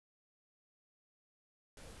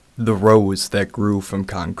The Rose That Grew from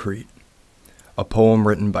Concrete, a poem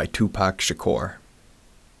written by Tupac Shakur.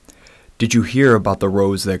 Did you hear about the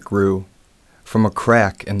rose that grew from a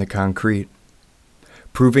crack in the concrete?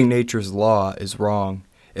 Proving nature's law is wrong,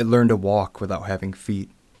 it learned to walk without having feet.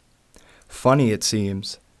 Funny it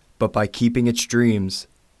seems, but by keeping its dreams,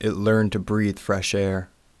 it learned to breathe fresh air.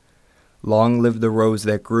 Long live the rose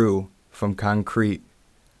that grew from concrete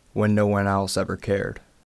when no one else ever cared.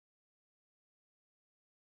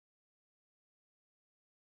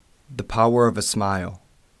 The Power of a Smile,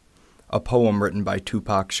 a poem written by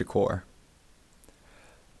Tupac Shakur.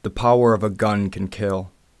 The power of a gun can kill.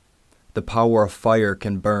 The power of fire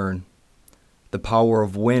can burn. The power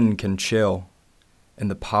of wind can chill. And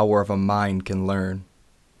the power of a mind can learn.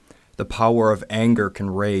 The power of anger can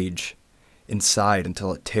rage inside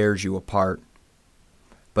until it tears you apart.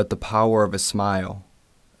 But the power of a smile,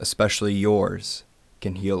 especially yours,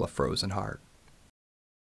 can heal a frozen heart.